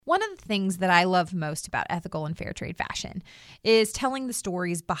One of the things that I love most about ethical and fair trade fashion is telling the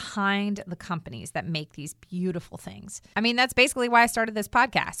stories behind the companies that make these beautiful things. I mean, that's basically why I started this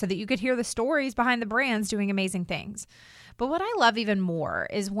podcast, so that you could hear the stories behind the brands doing amazing things. But what I love even more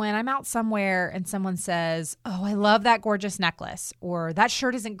is when I'm out somewhere and someone says, "Oh, I love that gorgeous necklace," or "That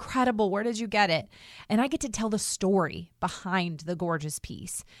shirt is incredible. Where did you get it?" And I get to tell the story behind the gorgeous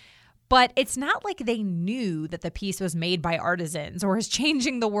piece. But it's not like they knew that the piece was made by artisans or is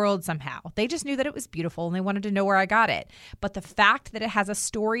changing the world somehow. They just knew that it was beautiful and they wanted to know where I got it. But the fact that it has a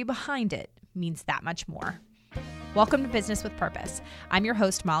story behind it means that much more. Welcome to Business with Purpose. I'm your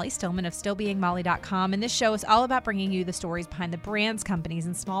host, Molly Stillman of StillBeingMolly.com, and this show is all about bringing you the stories behind the brands, companies,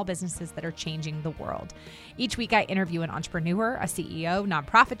 and small businesses that are changing the world. Each week, I interview an entrepreneur, a CEO,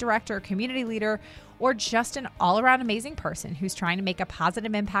 nonprofit director, community leader, or just an all-around amazing person who's trying to make a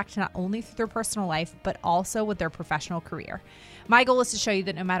positive impact not only through their personal life, but also with their professional career. My goal is to show you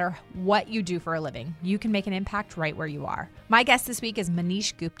that no matter what you do for a living, you can make an impact right where you are. My guest this week is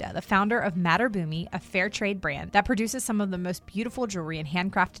Manish Gupta, the founder of Matterbhoomi, a fair trade brand that produces some of the most beautiful jewelry and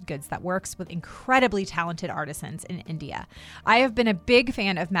handcrafted goods that works with incredibly talented artisans in India. I have been a big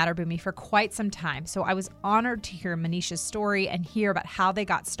fan of Matterbhoomi for quite some time, so I was honored to hear Manish's story and hear about how they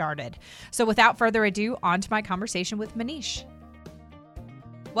got started. So without further ado, on to my conversation with Manish.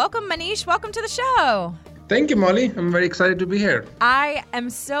 Welcome, Manish. Welcome to the show. Thank you, Molly. I'm very excited to be here. I am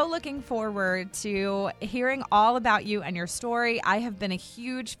so looking forward to hearing all about you and your story. I have been a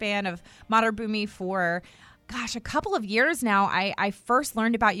huge fan of Matterbhoomi for a couple of years now. I first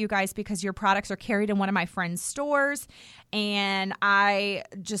learned about you guys because your products are carried in one of my friend's stores, and I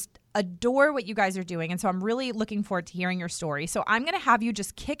just adore what you guys are doing. And so I'm really looking forward to hearing your story. So I'm going to have you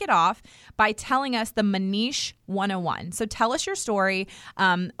just kick it off by telling us the Manish 101. So tell us your story,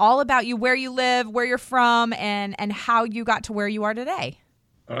 all about you, where you live, where you're from, and how you got to where you are today.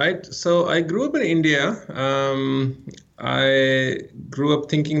 All right. So I grew up in India. I grew up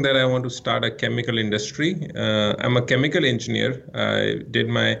thinking that I want to start a chemical industry. I'm a chemical engineer. I did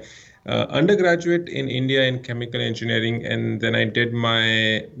my undergraduate in India in chemical engineering, and then I did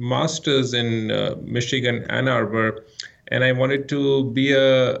my master's in Michigan, Ann Arbor, and I wanted to be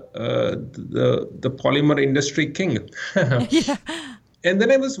the polymer industry king. Yeah. And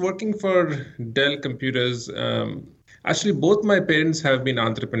then I was working for Dell Computers. Actually, both my parents have been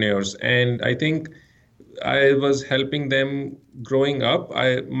entrepreneurs, and I think I was helping them growing up.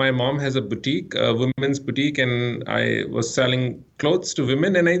 My mom has a boutique, a women's boutique, and I was selling clothes to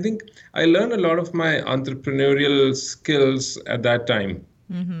women. And I think I learned a lot of my entrepreneurial skills at that time.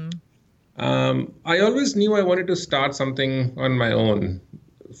 Mm-hmm. I always knew I wanted to start something on my own.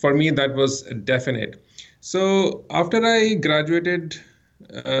 For me, that was definite. So after I graduated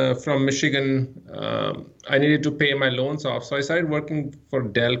from Michigan, I needed to pay my loans off. So I started working for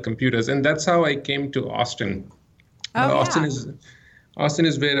Dell Computers, and that's how I came to Austin. Austin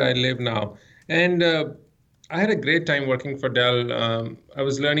is where I live now. And I had a great time working for Dell. I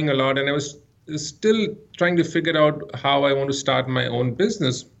was learning a lot, and I was still trying to figure out how I want to start my own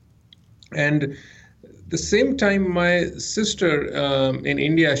business. And the same time, my sister in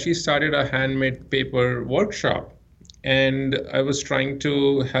India, she started a handmade paper workshop. And I was trying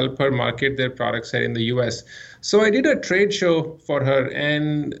to help her market their products here in the US. So I did a trade show for her.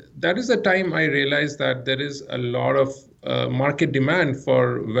 And that is the time I realized that there is a lot of market demand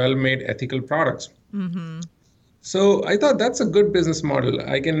for well-made ethical products. Mm-hmm. So I thought that's a good business model.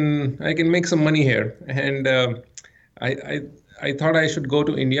 I can make some money here. And I thought I should go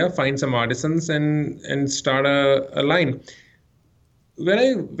to India, find some artisans and start a line. When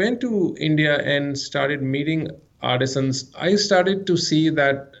I went to India and started meeting artisans, I started to see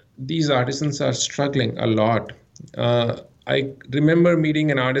that these artisans are struggling a lot. I remember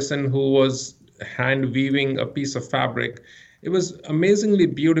meeting an artisan who was hand weaving a piece of fabric. It was amazingly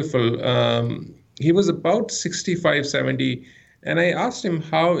beautiful. He was about 65, 70. And I asked him,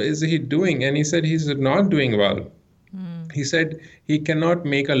 how is he doing? And he said he's not doing well. He said he cannot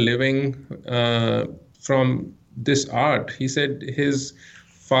make a living from this art. He said his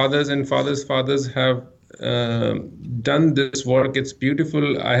fathers and fathers' fathers have done this work. It's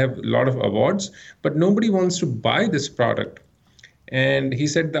beautiful. I have a lot of awards, but nobody wants to buy this product. And he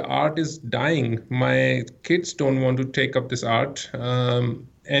said the art is dying. My kids don't want to take up this art. And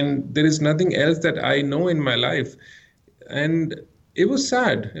there is nothing else that I know in my life. And it was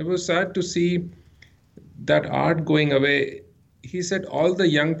sad. It was sad to see that art going away. He said all the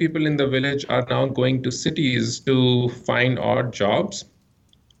young people in the village are now going to cities to find odd jobs.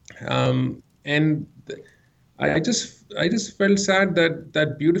 And I just felt sad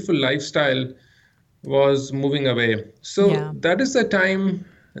that beautiful lifestyle was moving away. So that is the time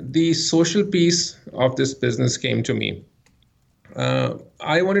the social piece of this business came to me.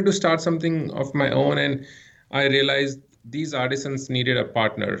 I wanted to start something of my own, and I realized these artisans needed a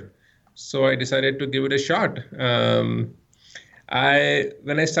partner. So I decided to give it a shot. When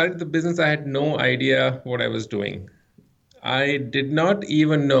I started the business, I had no idea what I was doing. I did not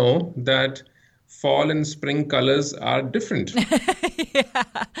even know that fall and spring colors are different. Yeah.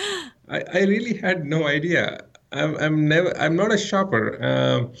 I really had no idea. I'm not a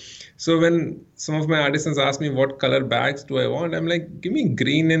shopper. So when some of my artisans ask me what color bags do I want, I'm like, give me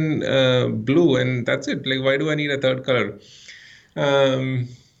green and blue, and that's it. Like, why do I need a third color? Um,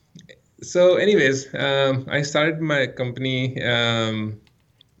 so, anyways, I started my company.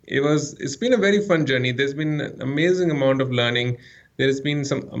 It's been a very fun journey. There's been an amazing amount of learning. There's been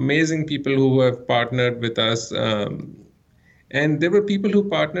some amazing people who have partnered with us. And there were people who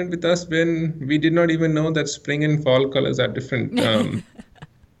partnered with us when we did not even know that spring and fall colors are different.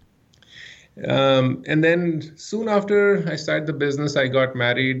 And then soon after I started the business, I got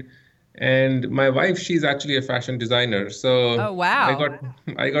married, and my wife, she's actually a fashion designer. So Oh, wow.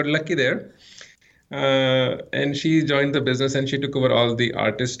 I got lucky there. And she joined the business, and she took over all the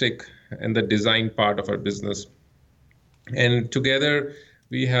artistic and the design part of our business. And together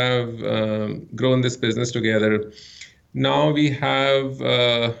we have grown this business together. Now we have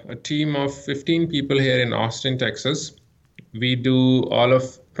a team of 15 people here in Austin, Texas. We do all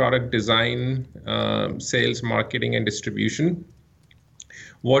of product design, sales, marketing, and distribution.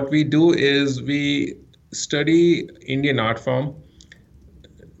 What we do is we study Indian art form,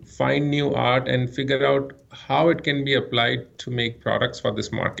 find new art, and figure out how it can be applied to make products for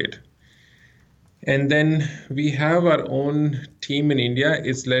this market. And then we have our own team in India.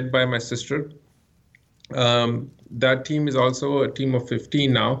 It's led by my sister. That team is also a team of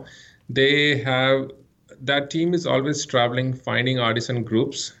 15 now. That team is always traveling, finding artisan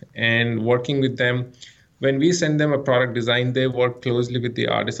groups and working with them. When we send them a product design, they work closely with the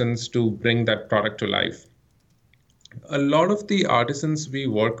artisans to bring that product to life. A lot of the artisans we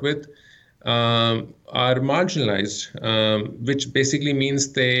work with are marginalized, which basically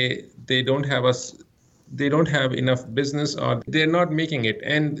means they don't have enough business, or they're not making it.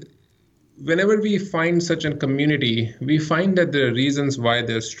 And whenever we find such a community, we find that there are reasons why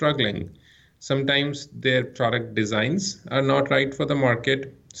they're struggling. Sometimes their product designs are not right for the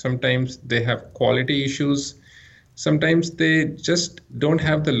market. Sometimes they have quality issues. Sometimes they just don't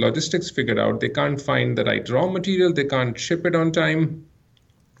have the logistics figured out. They can't find the right raw material. They can't ship it on time.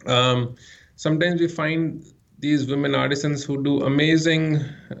 Sometimes we find these women artisans who do amazing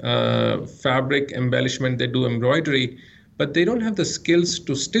fabric embellishment. They do embroidery, but they don't have the skills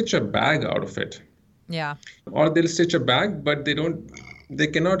to stitch a bag out of it. Yeah. Or they'll stitch a bag, but they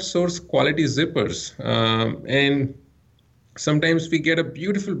cannot source quality zippers. And sometimes we get a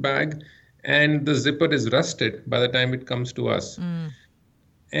beautiful bag and the zipper is rusted by the time it comes to us.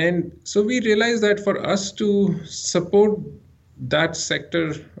 And so we realized that for us to support that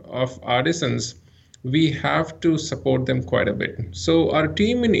sector of artisans, we have to support them quite a bit. So our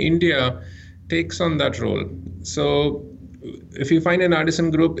team in India takes on that role. So if you find an artisan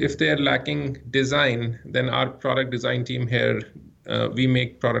group, if they are lacking design, then our product design team here, we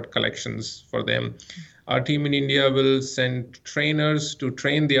make product collections for them. Our team in India will send trainers to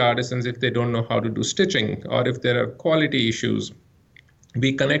train the artisans if they don't know how to do stitching, or if there are quality issues.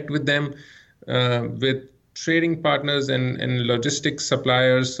 We connect with them with trading partners and logistics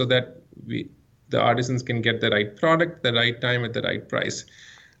suppliers so that the artisans can get the right product, the right time, at the right price.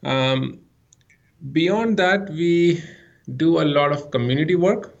 Beyond that, we do a lot of community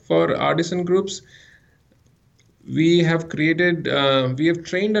work for artisan groups. We have trained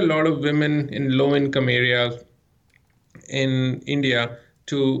a lot of women in low-income areas in India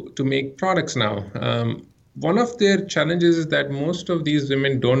to make products now. One of their challenges is that most of these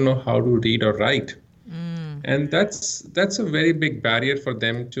women don't know how to read or write. And that's a very big barrier for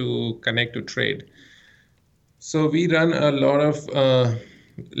them to connect to trade. So we run a lot of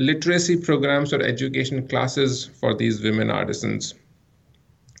literacy programs or education classes for these women artisans.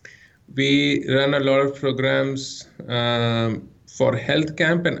 We run a lot of programs for health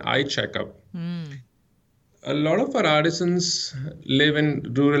camp and eye checkup. A lot of our artisans live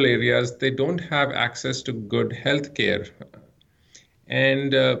in rural areas. They don't have access to good health care.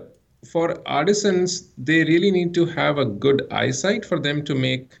 And for artisans, they really need to have a good eyesight for them to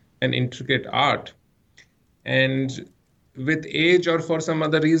make an intricate art. And with age or for some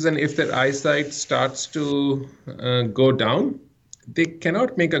other reason, if their eyesight starts to go down, they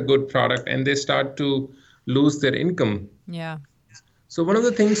cannot make a good product and they start to lose their income. Yeah. So one of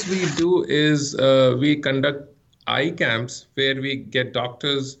the things we do is we conduct eye camps where we get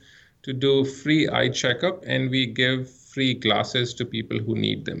doctors to do free eye checkup and we give free glasses to people who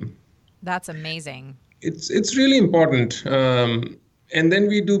need them. That's amazing. It's really important. And then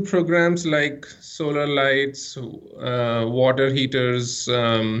we do programs like solar lights, water heaters,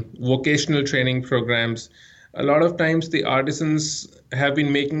 vocational training programs. A lot of times the artisans have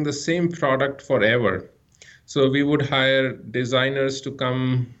been making the same product forever. So we would hire designers to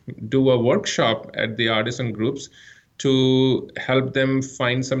come do a workshop at the artisan groups to help them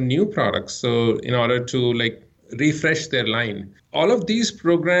find some new products. So in order to like refresh their line. All of these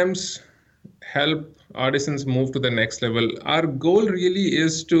programs help artisans move to the next level. Our goal really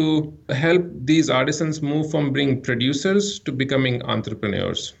is to help these artisans move from being producers to becoming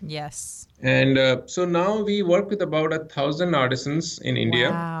entrepreneurs. Yes. And so now we work with about 1,000 artisans in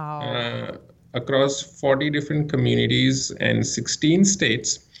India. Wow. Across 40 different communities and 16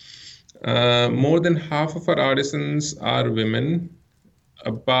 states. More than half of our artisans are women.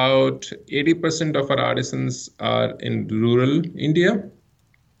 About 80% of our artisans are in rural India,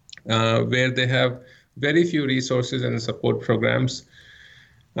 where they have very few resources and support programs.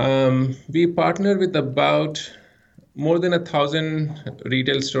 We partner with about more than 1,000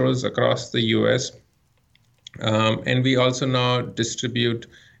 retail stores across the US. And we also now distribute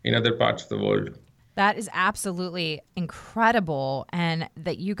in other parts of the world. That is absolutely incredible. And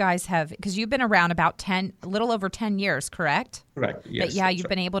that you guys have, because you've been around about a little over 10 years, correct? Correct. Yes. But yeah, you've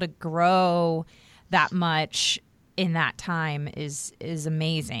been able to grow that much in that time is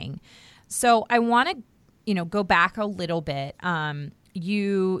amazing. So I want to, go back a little bit.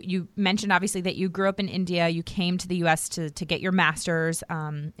 You mentioned obviously that you grew up in India. You came to the U.S. to get your master's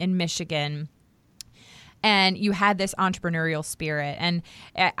in Michigan. And you had this entrepreneurial spirit. And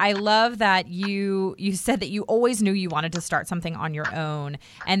I love that you said that you always knew you wanted to start something on your own.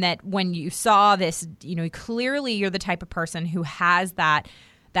 And that when you saw this, clearly you're the type of person who has that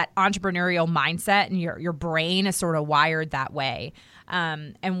entrepreneurial mindset, and your brain is sort of wired that way.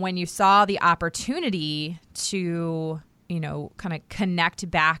 And when you saw the opportunity to kind of connect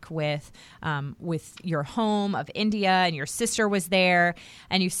back with your home of India, and your sister was there,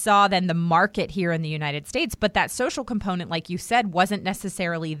 and you saw then the market here in the United States, but that social component, like you said, wasn't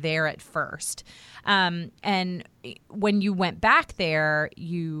necessarily there at first. And when you went back there,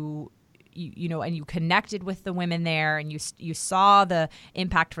 and you connected with the women there, and you saw the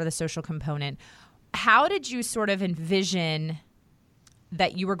impact for the social component. How did you sort of envision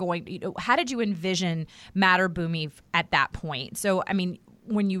that you were going, how did you envision Matterbhoomi at that point? So, I mean,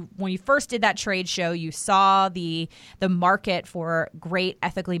 when you first did that trade show, you saw the market for great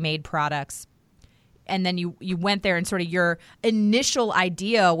ethically made products, and then you went there, and sort of your initial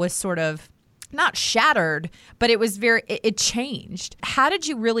idea was sort of not shattered, but it changed. How did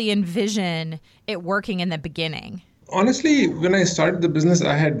you really envision it working in the beginning? Honestly, when I started the business,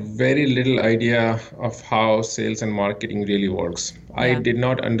 I had very little idea of how sales and marketing really works. Yeah. I did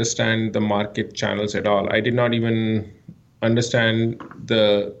not understand the market channels at all. I did not even understand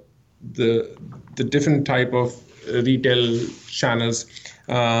the different type of retail channels.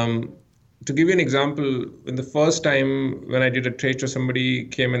 To give you an example, when the first time when I did a trade show, somebody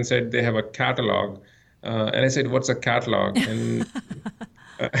came and said they have a catalog. And I said, "What's a catalog?" And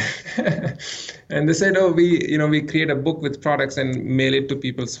and they said, "Oh, we create a book with products and mail it to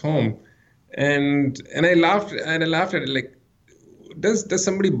people's home." And I laughed at it, like, does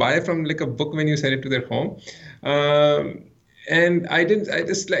somebody buy from like a book when you send it to their home? And I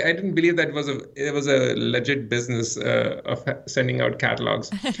didn't believe that it was a legit business of sending out catalogs.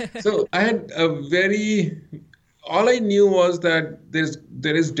 So I had all I knew was that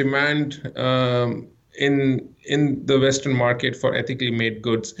there is demand in the Western market for ethically made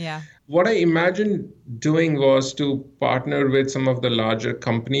goods. Yeah. What I imagined doing was to partner with some of the larger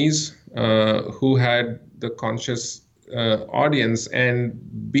companies who had the conscious audience and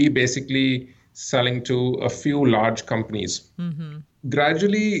be basically selling to a few large companies. Mm-hmm.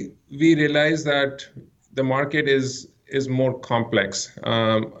 Gradually, we realized that the market is more complex.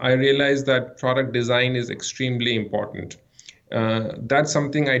 I realized that product design is extremely important. That's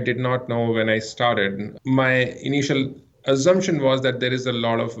something I did not know when I started. My initial assumption was that there is a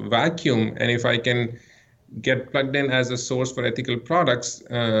lot of vacuum, and if I can get plugged in as a source for ethical products,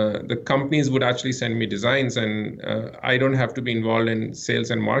 the companies would actually send me designs, and I don't have to be involved in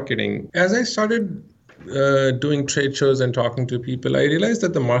sales and marketing. As I started doing trade shows and talking to people, I realized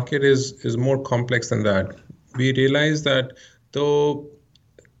that the market is more complex than that. We realized that though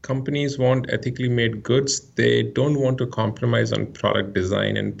companies want ethically made goods, they don't want to compromise on product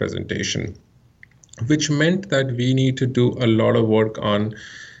design and presentation, which meant that we need to do a lot of work on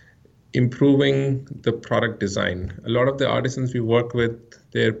improving the product design. A lot of the artisans we worked with,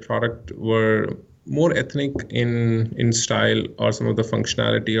 their product were more ethnic in style, or some of the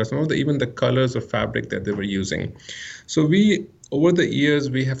functionality, or some of the even the colors of fabric that they were using. So over the years,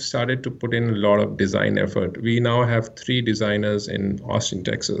 we have started to put in a lot of design effort. We now have 3 designers in Austin,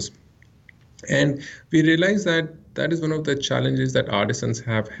 Texas. And we realize that is one of the challenges that artisans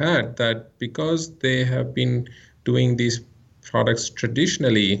have had, that because they have been doing these products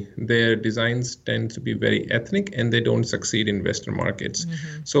traditionally, their designs tend to be very ethnic and they don't succeed in Western markets.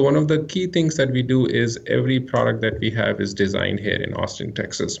 So one of the key things that we do is every product that we have is designed here in Austin,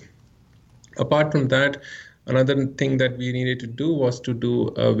 Texas. Apart from that, another thing that we needed to do was to do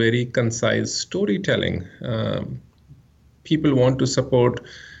a very concise storytelling. People want to support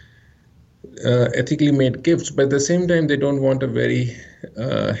ethically made gifts, but at the same time, they don't want a very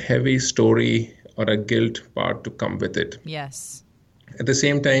heavy story or a guilt part to come with it. Yes. At the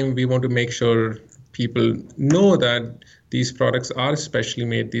same time, we want to make sure people know that these products are specially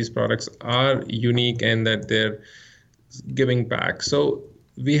made, these products are unique, and that they're giving back. So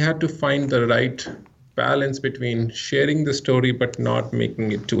we had to find the right balance between sharing the story but not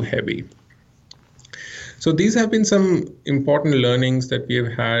making it too heavy. So these have been some important learnings that we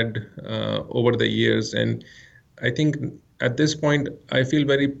have had over the years. And I think at this point, I feel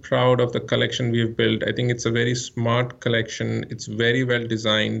very proud of the collection we have built. I think it's a very smart collection. It's very well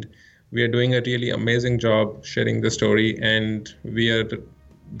designed. We are doing a really amazing job sharing the story, and we are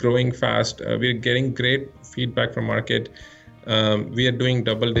growing fast. We're getting great feedback from market. We are doing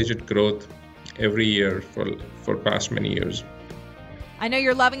double-digit growth every year for past many years. I know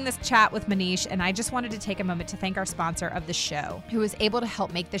you're loving this chat with Manish, and I just wanted to take a moment to thank our sponsor of the show, who is able to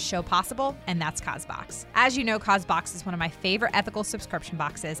help make this show possible, and that's CosBox. As you know, CosBox is one of my favorite ethical subscription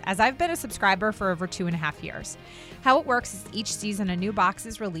boxes, as I've been a subscriber for over 2.5 years. How it works is each season a new box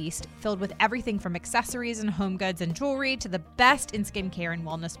is released, filled with everything from accessories and home goods and jewelry to the best in skincare and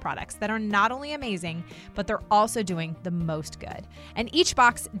wellness products that are not only amazing, but they're also doing the most good. And each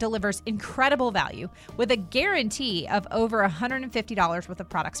box delivers incredible value with a guarantee of over $150 worth of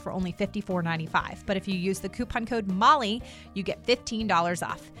products for only $54.95. But if you use the coupon code MOLLY, you get $15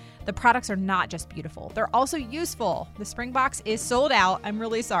 off. The products are not just beautiful, they're also useful. The spring box is sold out. I'm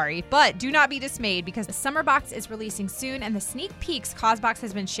really sorry, but do not be dismayed because the summer box is releasing soon, and the sneak peeks CosBox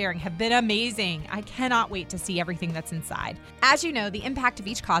has been sharing have been amazing. I cannot wait to see everything that's inside. As you know, the impact of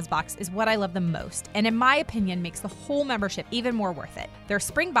each CosBox is what I love the most, and in my opinion, makes the whole membership even more worth it. Their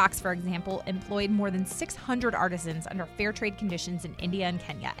spring box, for example, employed more than 600 artisans under fair trade conditions in India and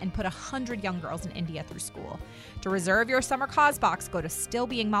Kenya, and put 100 young girls in India through school. To reserve your summer CosBox, go to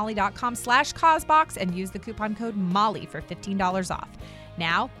stillbeingmolly.com/CosBox and use the coupon code MOLLY for $15 off.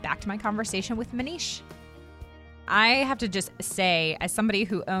 Now, back to my conversation with Manish. I have to just say, as somebody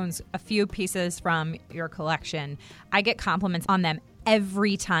who owns a few pieces from your collection, I get compliments on them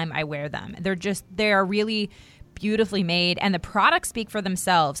every time I wear them. They're really beautifully made, and the products speak for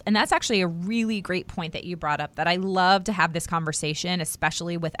themselves. And that's actually a really great point that you brought up, that I love to have this conversation,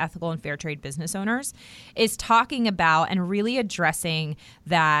 especially with ethical and fair trade business owners, is talking about and really addressing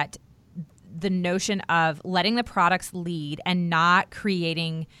that the notion of letting the products lead and not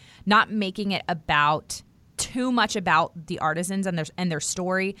making it about too much about the artisans and their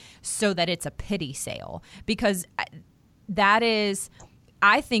story so that it's a pity sale, because that is,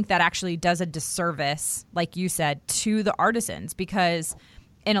 I think that actually does a disservice, like you said, to the artisans, because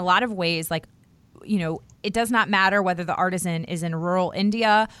in a lot of ways, like, you know, it does not matter whether the artisan is in rural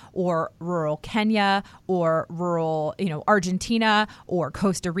India or rural Kenya or rural, Argentina or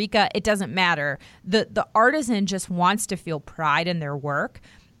Costa Rica. It doesn't matter. The artisan just wants to feel pride in their work,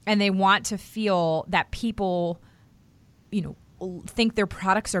 and they want to feel that people, think their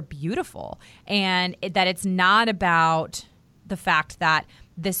products are beautiful, and that it's not about the fact that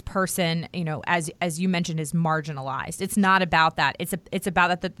this person, as you mentioned, is marginalized. It's not about that. It's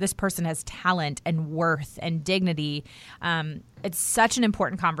about that this person has talent and worth and dignity. It's such an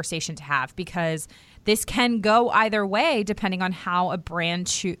important conversation to have, because this can go either way depending on how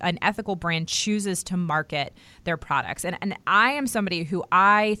an ethical brand chooses to market their products. And I am somebody who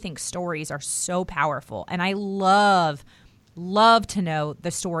I think stories are so powerful, and I love to know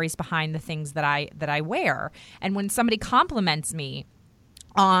the stories behind the things that I wear. And when somebody compliments me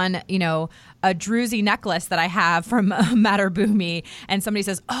on, a druzy necklace that I have from Matarbhumi, and somebody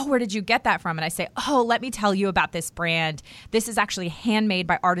says, "Oh, where did you get that from?" And I say, "Oh, let me tell you about this brand. This is actually handmade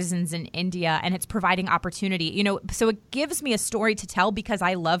by artisans in India, and it's providing opportunity." So it gives me a story to tell because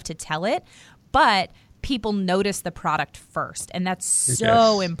I love to tell it, but people notice the product first, and that's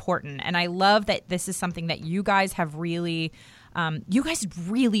so important. And I love that this is something that you guys have really You guys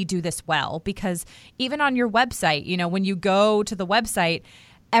really do this well, because even on your website, when you go to the website,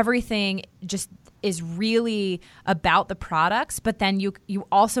 everything just is really about the products, but then you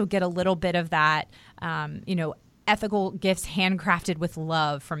also get a little bit of that, ethical gifts handcrafted with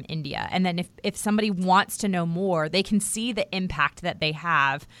love from India. And then if somebody wants to know more, they can see the impact that they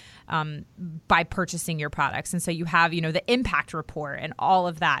have by purchasing your products. And so you have, the impact report and all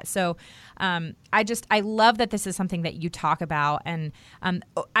of that. So I love that this is something that you talk about. And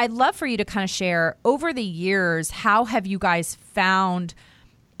I'd love for you to kind of share, over the years, how have you guys found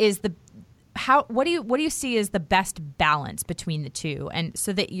what do you see as the best balance between the two, and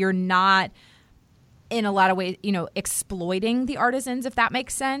so that you're not in a lot of ways, exploiting the artisans, if that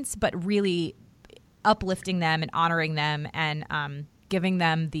makes sense, but really uplifting them and honoring them and giving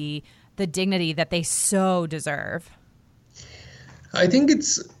them the dignity that they so deserve? I think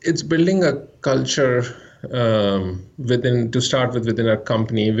it's building a culture within our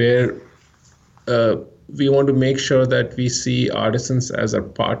company, where we want to make sure that we see artisans as a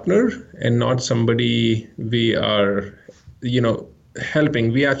partner and not somebody we are,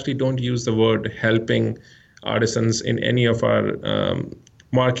 helping. We actually don't use the word helping artisans in any of our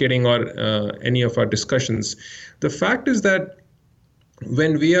marketing or any of our discussions. The fact is that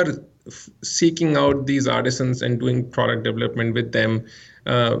when we are seeking out these artisans and doing product development with them,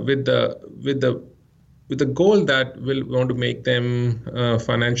 with the goal that we'll want to make them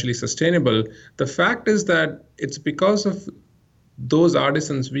financially sustainable, the fact is that it's because of those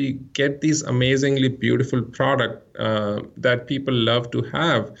artisans we get these amazingly beautiful product that people love to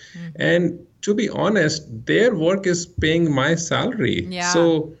have. Mm-hmm. And to be honest, their work is paying my salary. Yeah.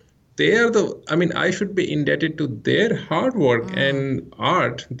 So they are I should be indebted to their hard work and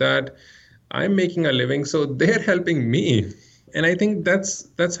art that I'm making a living. So they're helping me. And I think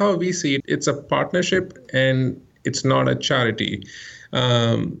that's how we see it. It's a partnership and it's not a charity.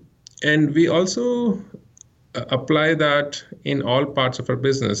 And we also apply that in all parts of our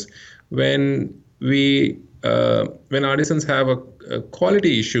business. When artisans have a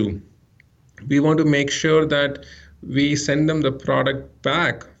quality issue, we want to make sure that we send them the product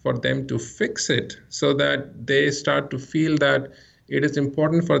back for them to fix it, so that they start to feel that it is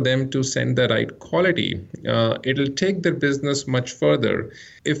important for them to send the right quality. It'll take their business much further.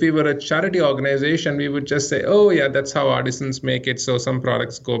 If we were a charity organization, we would just say, oh yeah, that's how artisans make it, so some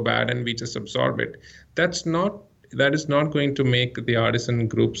products go bad and we just absorb it. That is not going to make the artisan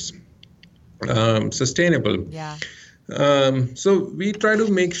groups sustainable. Yeah. So we try to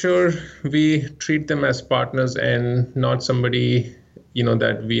make sure we treat them as partners and not somebody,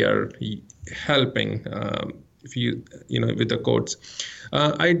 that we are helping. If you with the quotes.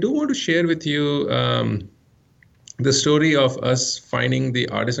 I do want to share with you the story of us finding the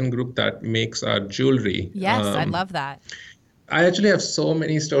artisan group that makes our jewelry. Yes, I love that. I actually have so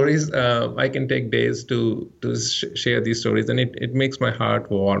many stories. I can take days to share these stories, and it makes my heart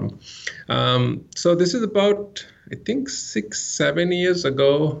warm. So this is about, I think, 6-7 years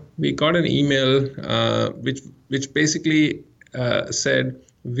ago. We got an email which basically said,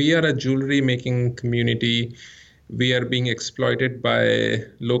 we are a jewelry making community. We are being exploited by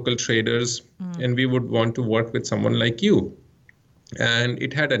local traders, and we would want to work with someone like you. And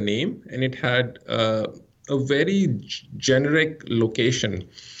it had a name, and it had a very generic location.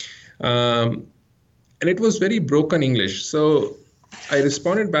 And it was very broken English. So I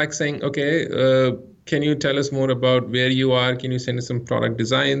responded back saying, okay, can you tell us more about where you are? Can you send us some product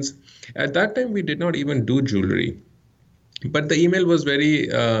designs? At that time, we did not even do jewelry. But the email was very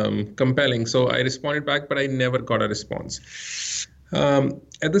compelling. So I responded back, but I never got a response.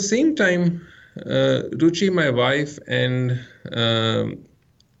 At the same time, Ruchi, my wife, and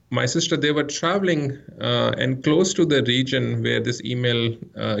my sister, they were traveling and close to the region where this email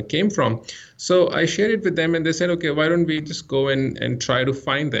came from. So I shared it with them, and they said, okay, why don't we just go and try to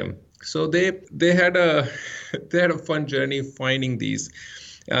find them? So they had a fun journey finding these.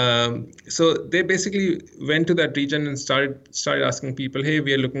 So they basically went to that region and started asking people, hey,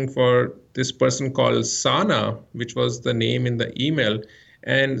 we are looking for this person called Sana, which was the name in the email,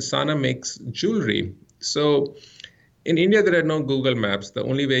 and Sana makes jewelry. So in India, there are no Google Maps. The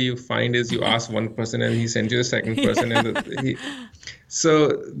only way you find is you ask one person and he sends you a second person. And so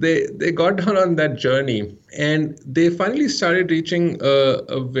they got down on that journey, and they finally started reaching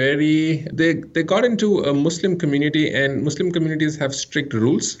they got into a Muslim community, and Muslim communities have strict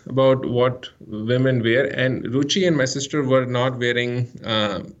rules about what women wear. And Ruchi and my sister were not wearing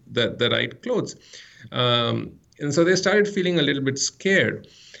the right clothes. And so they started feeling a little bit scared.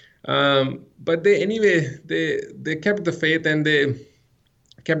 But they kept the faith, and they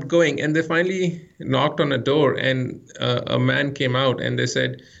kept going, and they finally knocked on a door, and a man came out, and they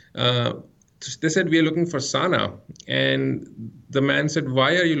said, we are looking for Sana. And the man said,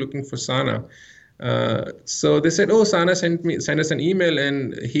 why are you looking for Sana? So they said, oh, Sana sent us an email,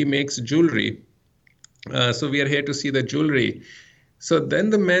 and he makes jewelry. So we are here to see the jewelry. So then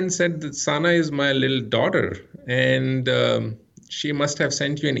the man said that Sana is my little daughter, and she must have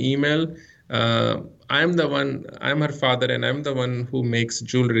sent you an email. I'm her father, and I'm the one who makes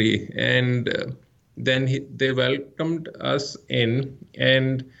jewelry. And then they welcomed us in,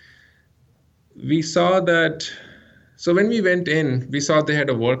 and we saw that. So when we went in, we saw they had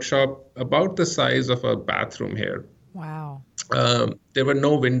a workshop about the size of a bathroom here. Wow. There were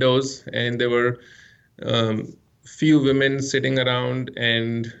no windows, and there were few women sitting around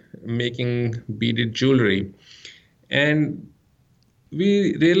and making beaded jewelry. And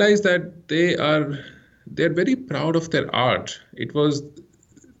we realized that they're very proud of their art. It was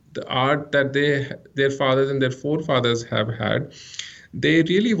the art that their fathers and their forefathers have had. They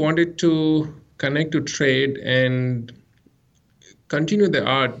really wanted to connect to trade and continue the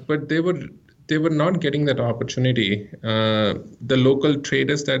art, but they were not getting that opportunity. The local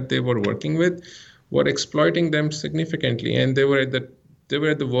traders that they were working with were exploiting them significantly, and they were at the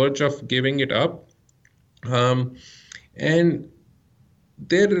verge of giving it up. And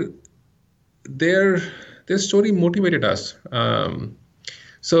their story motivated us.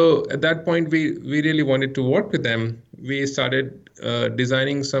 So at that point, we really wanted to work with them. We started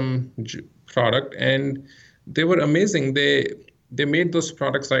designing some product, and they were amazing. They made those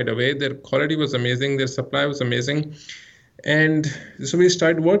products right away. Their quality was amazing. Their supply was amazing. And so we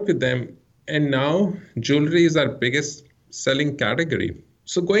started work with them. And now jewelry is our biggest selling category.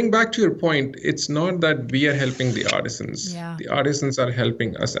 So going back to your point, it's not that we are helping the artisans. Yeah. The artisans are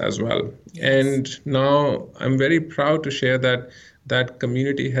helping us as well. Yes. And now I'm very proud to share that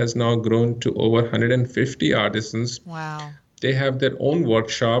community has now grown to over 150 artisans. Wow. They have their own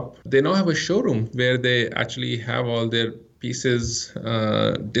workshop. They now have a showroom where they actually have all their pieces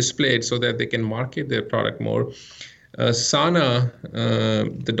displayed so that they can market their product more. Sana,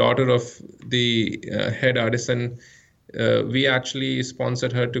 the daughter of the head artisan, we actually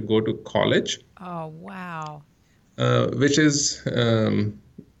sponsored her to go to college. Oh, wow. Which is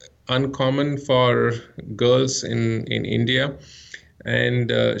uncommon for girls in India.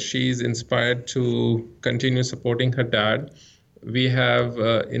 And she's inspired to continue supporting her dad. We have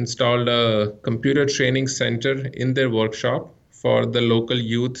installed a computer training center in their workshop for the local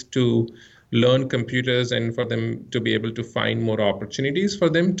youth to learn computers and for them to be able to find more opportunities for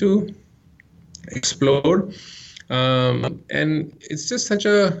them to explore. And it's just such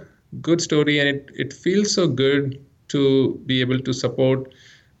a good story, and it feels so good to be able to support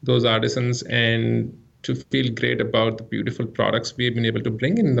those artisans and to feel great about the beautiful products we've been able to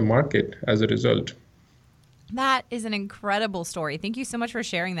bring in the market as a result. That is an incredible story. Thank you so much for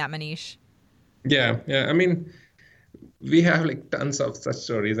sharing that, Manish. Yeah. I mean, we have like tons of such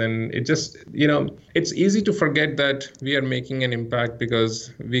stories, and it just, it's easy to forget that we are making an impact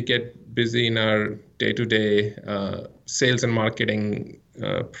because we get busy in our day-to-day sales and marketing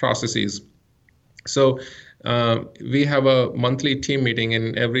processes. So we have a monthly team meeting,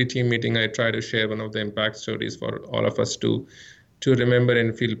 and every team meeting I try to share one of the impact stories for all of us to remember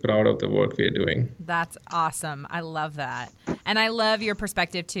and feel proud of the work we are doing. That's awesome. I love that. And I love your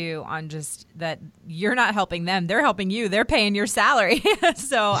perspective too on just that you're not helping them, they're helping you, they're paying your salary.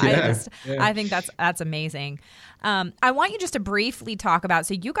 So I think that's amazing. I want you just to briefly talk about,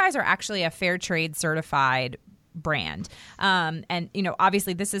 so you guys are actually a fair trade certified brand. And,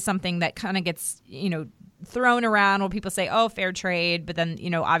 obviously this is something that kind of gets, thrown around when people say, oh, fair trade. But then,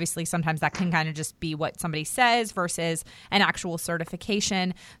 obviously sometimes that can kind of just be what somebody says versus an actual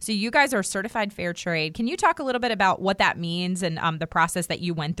certification. So you guys are certified fair trade. Can you talk a little bit about what that means and the process that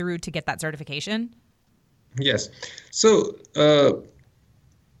you went through to get that certification? Yes. So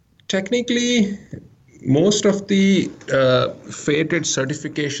technically, most of the fair trade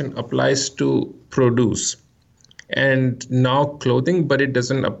certification applies to produce and now clothing, but it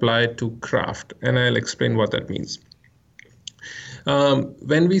doesn't apply to craft, and I'll explain what that means.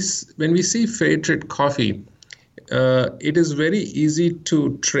 When we see fair trade coffee, it is very easy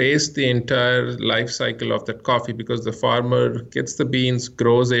to trace the entire life cycle of that coffee because the farmer gets the beans,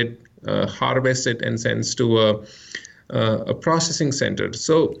 grows it, harvests it, and sends to a processing center.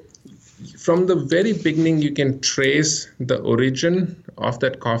 So from the very beginning, you can trace the origin of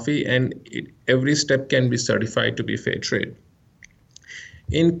that coffee, and every step can be certified to be fair trade.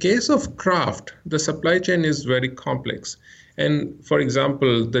 In case of craft, the supply chain is very complex. And for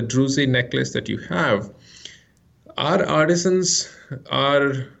example, the druzy necklace that you have, Our artisans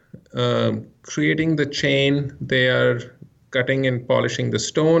are creating the chain. They are cutting and polishing the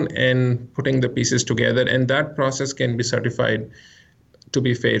stone and putting the pieces together, and that process can be certified to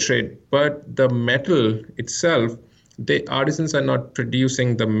be fair trade. But the metal itself, the artisans are not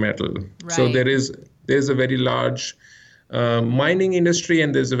producing the metal. Right. So there's a very large mining industry,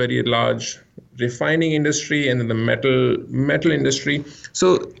 and there's a very large refining industry, and then the metal industry.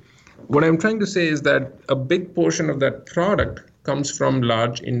 So what I'm trying to say is that a big portion of that product comes from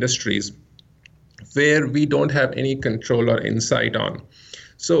large industries where we don't have any control or insight on.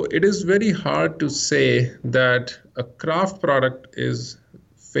 So it is very hard to say that a craft product is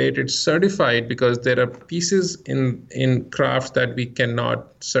fair trade certified because there are pieces in craft that we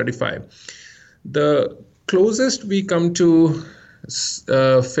cannot certify. The closest we come to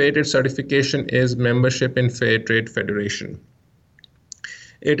fair trade certification is membership in Fair Trade Federation.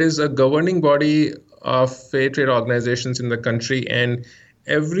 It is a governing body of fair trade organizations in the country, and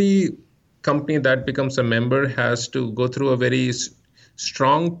every company that becomes a member has to go through a very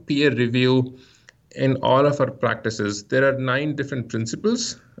strong peer review in all of our practices. There are 9 different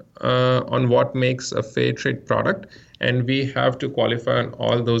principles on what makes a fair trade product, and we have to qualify on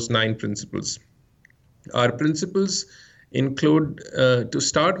all those 9 principles. Our principles include, to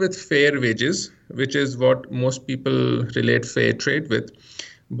start with, fair wages, which is what most people relate fair trade with.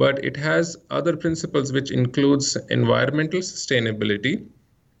 But it has other principles which includes environmental sustainability.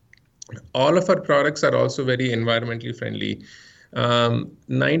 All of our products are also very environmentally friendly.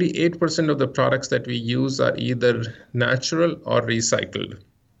 98% of the products that we use are either natural or recycled.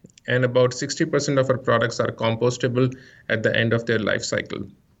 And about 60% of our products are compostable at the end of their life cycle.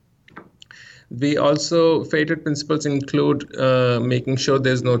 We also, fair trade principles include making sure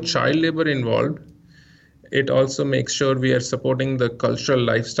there's no child labor involved. It also makes sure we are supporting the cultural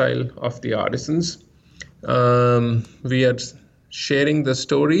lifestyle of the artisans. We are sharing the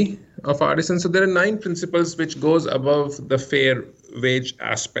story of artisans. So there are 9 principles which goes above the fair wage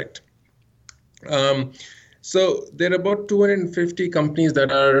aspect. So there are about 250 companies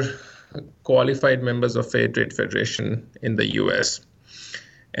that are qualified members of Fair Trade Federation in the US.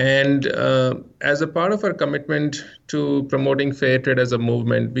 And as a part of our commitment to promoting fair trade as a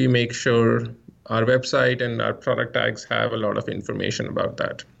movement, we make sure our website and our product tags have a lot of information about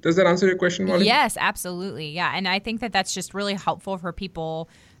that. Does that answer your question, Molly? Yes, absolutely. Yeah. And I think that that's just really helpful for people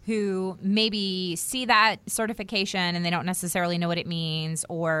who maybe see that certification and they don't necessarily know what it means,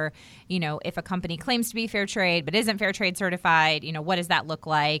 or, you know, if a company claims to be fair trade but isn't fair trade certified, you know, what does that look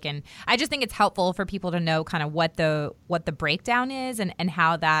like? And I just think it's helpful for people to know kind of what the breakdown is and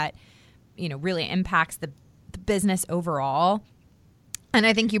how that, you know, really impacts the business overall. And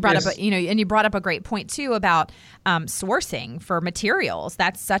I think you brought up, you brought up a great point too about sourcing for materials.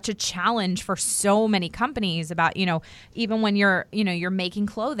 That's such a challenge for so many companies. About, you know, even when you're making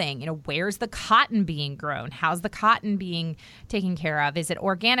clothing, you know, where's the cotton being grown? How's the cotton being taken care of? Is it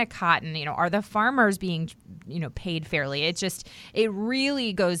organic cotton? You know, are the farmers being, you know, paid fairly? It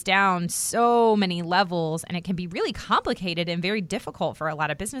really goes down so many levels, and it can be really complicated and very difficult for a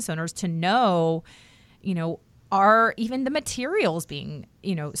lot of business owners to know, you know, are even the materials being,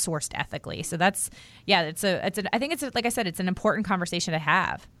 you know, sourced ethically? So I think it's, like I said, it's an important conversation to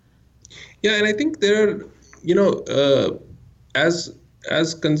have. Yeah, and I think there are, you know, as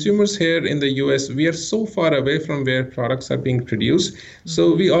consumers here in the US, we are so far away from where products are being produced. Mm-hmm.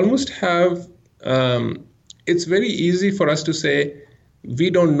 So we almost have, it's very easy for us to say, we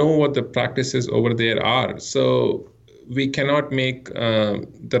don't know what the practices over there are. So we cannot make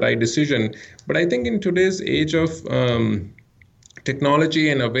the right decision. But I think in today's age of technology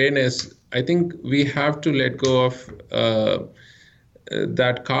and awareness, I think we have to let go of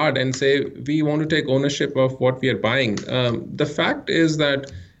that card and say we want to take ownership of what we are buying. The fact is that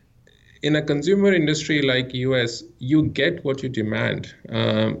in a consumer industry like US, you get what you demand.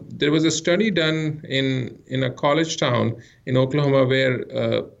 There was a study done in a college town in Oklahoma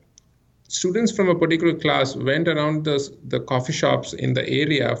where students from a particular class went around the coffee shops in the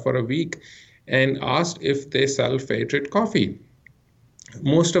area for a week and asked if they sell fair trade coffee.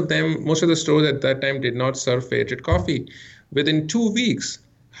 Most of the stores at that time did not serve fair trade coffee. Within 2 weeks,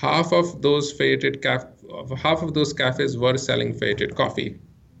 half of those cafes were selling fair trade coffee,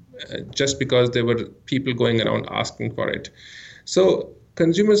 just because there were people going around asking for it. So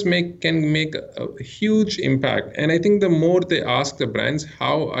consumers can make a huge impact. And I think the more they ask the brands,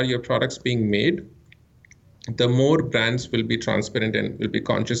 how are your products being made, the more brands will be transparent and will be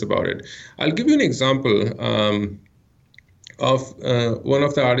conscious about it. I'll give you an example of one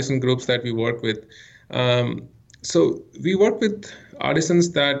of the artisan groups that we work with. So we work with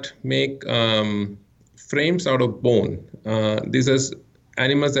artisans that make frames out of bone. These are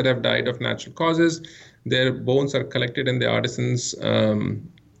animals that have died of natural causes. Their bones are collected, and the artisans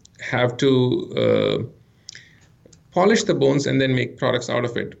have to polish the bones and then make products out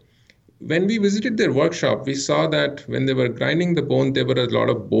of it. When we visited their workshop, we saw that when they were grinding the bone, there were a lot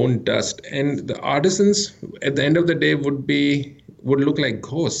of bone dust, and the artisans at the end of the day would look like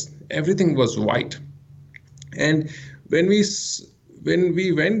ghosts. Everything was white. And when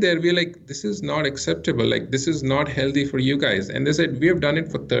we went there, we were like, this is not acceptable. Like, this is not healthy for you guys. And they said, we have done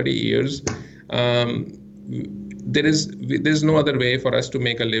it for 30 years. There's no other way for us to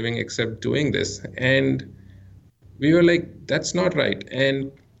make a living except doing this. And we were like, that's not right.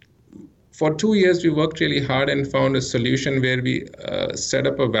 And for 2 years, we worked really hard and found a solution where we set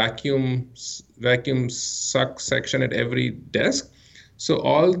up a vacuum suck section at every desk. So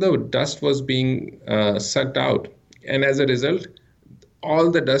all the dust was being sucked out. And as a result,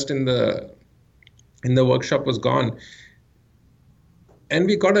 all the dust in the workshop was gone. And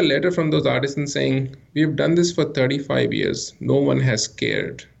we got a letter from those artisans saying, we've done this for 35 years. No one has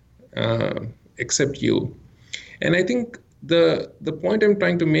cared except you. And I think the point I'm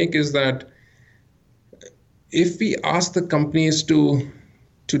trying to make is that if we ask the companies to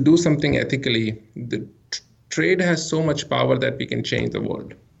do something ethically, the trade has so much power that we can change the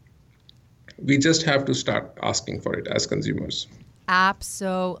world. We just have to start asking for it as consumers.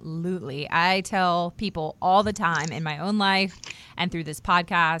 Absolutely. I tell people all the time in my own life and through this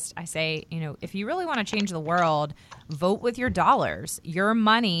podcast, I say, if you really want to change the world, vote with your dollars. Your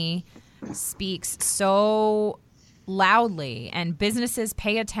money speaks so loudly, and businesses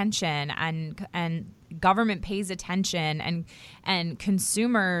pay attention, and government pays attention, and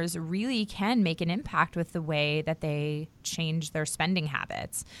consumers really can make an impact with the way that they change their spending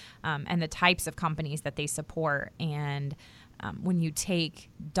habits and the types of companies that they support. And when you take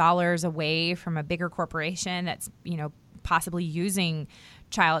dollars away from a bigger corporation that's, possibly using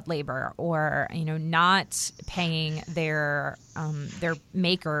child labor or, not paying their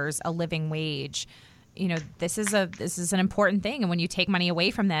makers a living wage, this is an important thing. And when you take money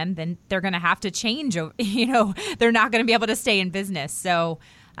away from them, then they're going to have to change. They're not going to be able to stay in business. So,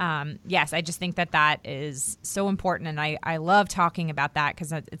 yes, I just think that is so important. And I love talking about that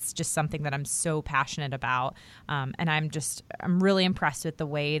because it's just something that I'm so passionate about. And I'm really impressed with the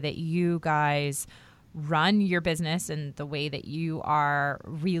way that you guys run your business and the way that you are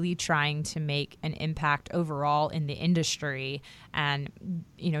really trying to make an impact overall in the industry, and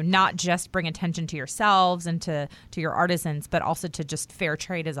not just bring attention to yourselves and to your artisans, but also to just fair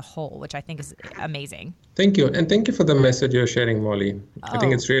trade as a whole, which I think is amazing. Thank you. And thank you for the message you're sharing, Molly. I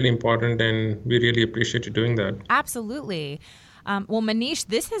think it's really important, and we really appreciate you doing that. Absolutely. Well, Manish,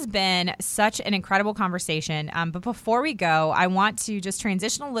 this has been such an incredible conversation. But before we go, I want to just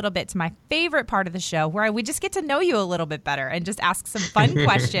transition a little bit to my favorite part of the show, where we just get to know you a little bit better and just ask some fun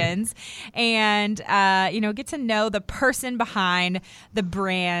questions and, get to know the person behind the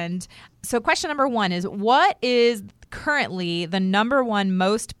brand. So question number one is, what is currently the number one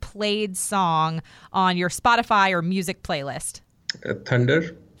most played song on your Spotify or music playlist?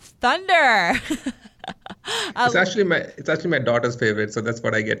 Thunder. It's actually my daughter's favorite, so that's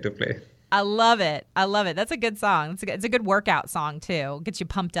what I get to play. I love it. That's a good song. It's a good workout song too. Gets you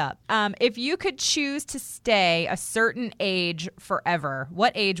pumped up. If you could choose to stay a certain age forever,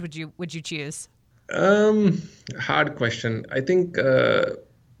 what age would you choose? Hard question. I think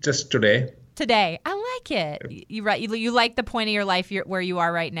just today. Today, I like it. You like the point of your life where you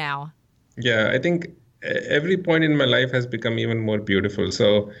are right now. Yeah, I think every point in my life has become even more beautiful.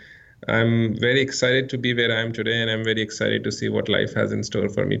 So I'm very excited to be where I am today, and I'm very excited to see what life has in store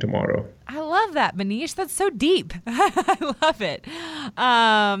for me tomorrow. I love that, Manish. That's so deep. I love it.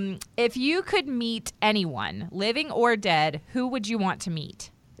 If you could meet anyone, living or dead, who would you want to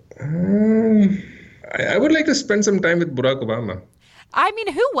meet? I would like to spend some time with Barack Obama. I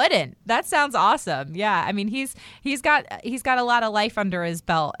mean, who wouldn't? That sounds awesome. Yeah, I mean, he's got a lot of life under his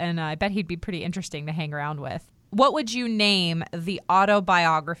belt, and I bet he'd be pretty interesting to hang around with. What would you name the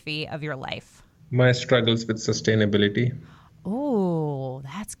autobiography of your life? My struggles with sustainability. Oh,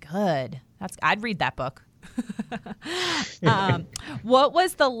 that's good. I'd read that book. What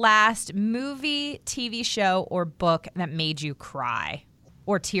was the last movie, TV show, or book that made you cry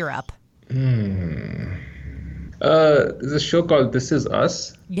or tear up? There's a show called This Is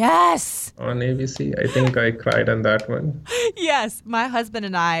Us. Yes. On ABC. I think I cried on that one. Yes. My husband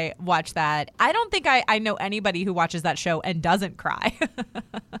and I watch that. I don't think I know anybody who watches that show and doesn't cry.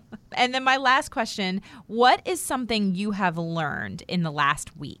 And then my last question, what is something you have learned in the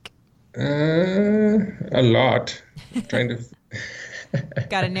last week? A lot. Trying to...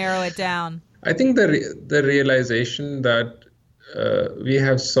 Got to narrow it down. I think the realization that we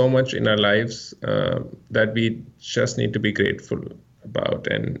have so much in our lives that we just need to be grateful about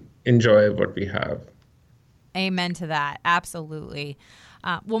and enjoy what we have. Amen to that. Absolutely.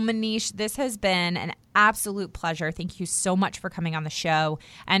 Well, Manish, this has been an absolute pleasure. Thank you so much for coming on the show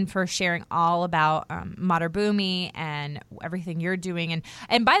and for sharing all about Mathrubhumi and everything you're doing.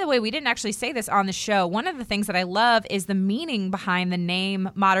 And by the way, we didn't actually say this on the show. One of the things that I love is the meaning behind the name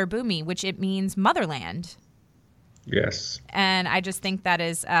Mathrubhumi, which it means motherland. Yes. And I just think that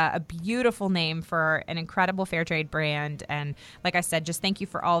is a beautiful name for an incredible fair trade brand. And like I said, just thank you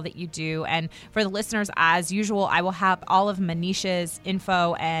for all that you do. And for the listeners, as usual, I will have all of Manish's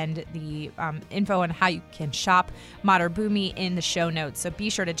info and the info on how you can shop Mathrubhumi in the show notes. So be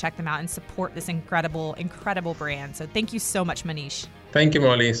sure to check them out and support this incredible, incredible brand. So thank you so much, Manish. Thank you,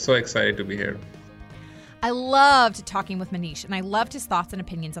 Molly. So excited to be here. I loved talking with Manish, and I loved his thoughts and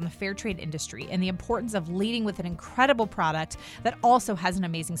opinions on the fair trade industry and the importance of leading with an incredible product that also has an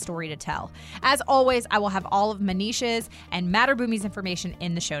amazing story to tell. As always, I will have all of Manish's and Mathrubhumi's information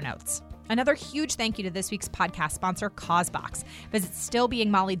in the show notes. Another huge thank you to this week's podcast sponsor, CauseBox. Visit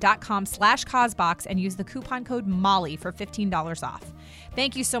stillbeingmolly.com/CauseBox and use the coupon code MOLLY for $15 off.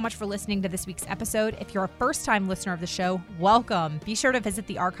 Thank you so much for listening to this week's episode. If you're a first-time listener of the show, welcome. Be sure to visit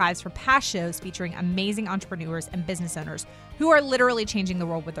the archives for past shows featuring amazing entrepreneurs and business owners who are literally changing the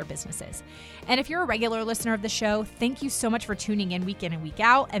world with their businesses. And if you're a regular listener of the show, thank you so much for tuning in week and week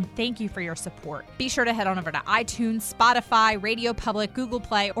out, and thank you for your support. Be sure to head on over to iTunes, Spotify, Radio Public, Google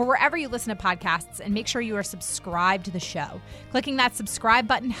Play, or wherever you listen to podcasts, and make sure you are subscribed to the show. Clicking that subscribe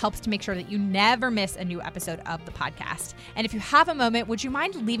button helps to make sure that you never miss a new episode of the podcast. And if you have a moment, would you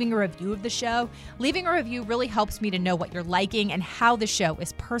mind leaving a review of the show? Leaving a review really helps me to know what you're liking and how the show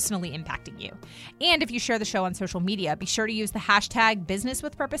is personally impacting you. And if you share the show on social media, be sure to use the hashtag Business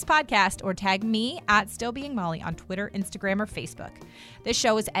with Purpose Podcast or tag me at Still Being Molly on Twitter, Instagram, or Facebook. This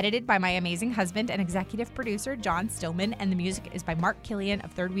show is edited by my amazing husband and executive producer, John Stillman, and the music is by Mark Killian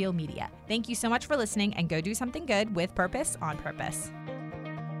of Third Wheel Media. Thank you so much for listening, and go do something good with purpose on purpose.